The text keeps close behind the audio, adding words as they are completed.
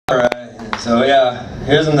So yeah,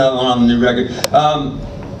 here's another one on the new record.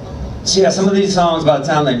 So yeah, some of these songs, by the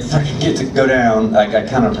time they fucking get to go down, I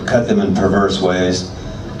kind of cut them in perverse ways.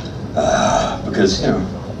 Because, you know,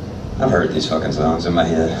 I've heard these fucking songs in my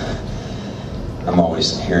head. I'm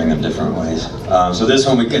always hearing them different ways. So this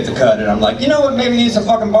one we get to cut it, I'm like, you know what, maybe it needs some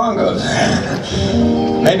fucking bongos.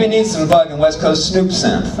 Maybe it needs some fucking West Coast Snoop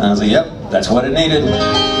synth. And I was like, yep, that's what it needed.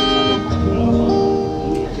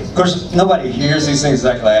 Of course, nobody hears these things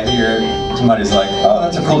exactly like I hear it. Somebody's like, oh,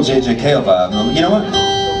 that's a cool J.J. Cale vibe. And I'm like, you know what?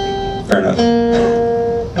 Fair enough.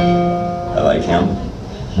 I like him.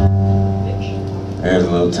 There's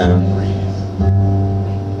a little tune.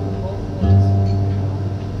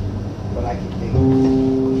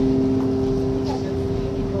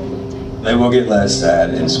 They will get less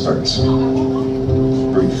sad in spurts.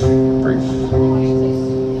 Brief, brief.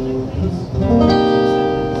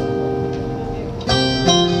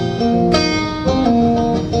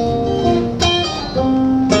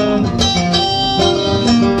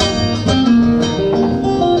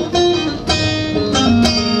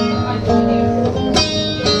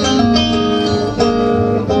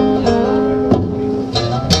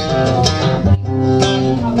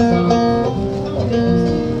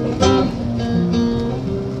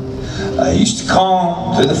 I used to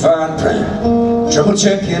comb through the fine print, triple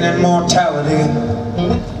checking immortality,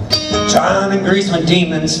 trying to grease my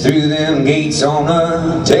demons through them gates on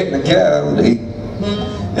a technicality.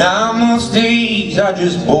 Now most days I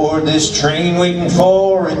just board this train waiting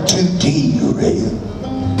for it to derail.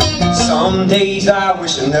 Some days I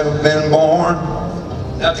wish I'd never been born,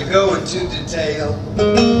 not to go into detail,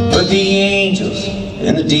 but the angels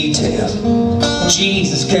in the details.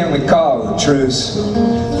 Jesus, can we call a truce?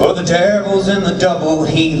 For the devil's in the double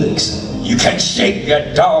helix. You can't shake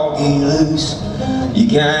that doggy loose. You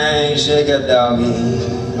can't shake a doggy loose.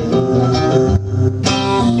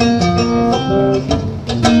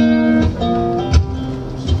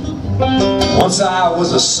 Once I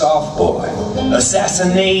was a soft boy,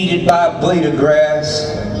 assassinated by a blade of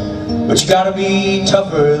grass. But you gotta be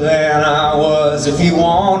tougher than I was if you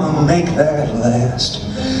wanna make that last.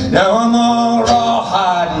 Now I'm all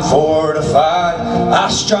rawhide and fortified. I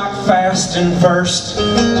strike fast and first.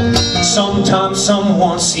 Sometimes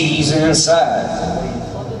someone sees inside,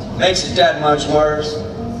 makes it that much worse.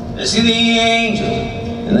 They see the angel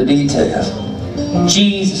in the details.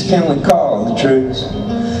 Jesus, can we call the truce?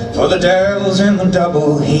 For the devil's in the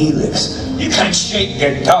double helix. You can't shake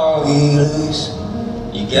that doggy loose.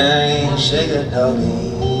 You can't shake a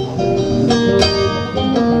doggy.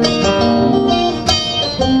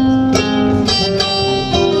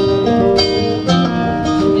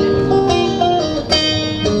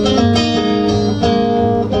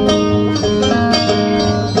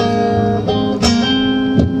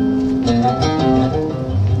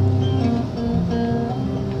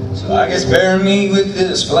 So I guess bury me with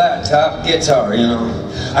this flat top guitar, you know.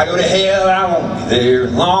 I go to hell, I won't be there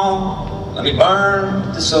long. Let me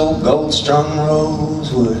burn this old gold-strung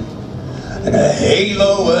rosewood and a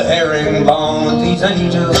halo of herringbone with these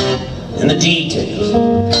angels in the details.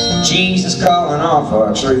 Jesus calling off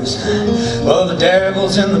our truce. Well, the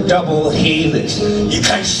devil's in the double helix. You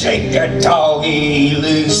can't shake that doggy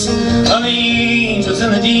loose. Well, the angels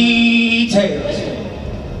in the details,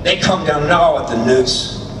 they come down and all at the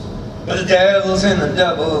noose. But the devil's in the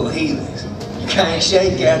double helix. You can't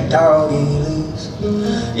shake that doggy loose.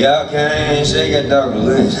 Yeah, I can't shake that doggy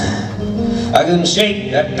loose. I couldn't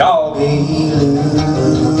shake that doggy loose.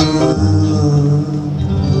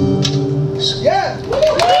 Yeah!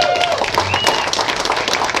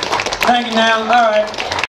 Thank you now. All right.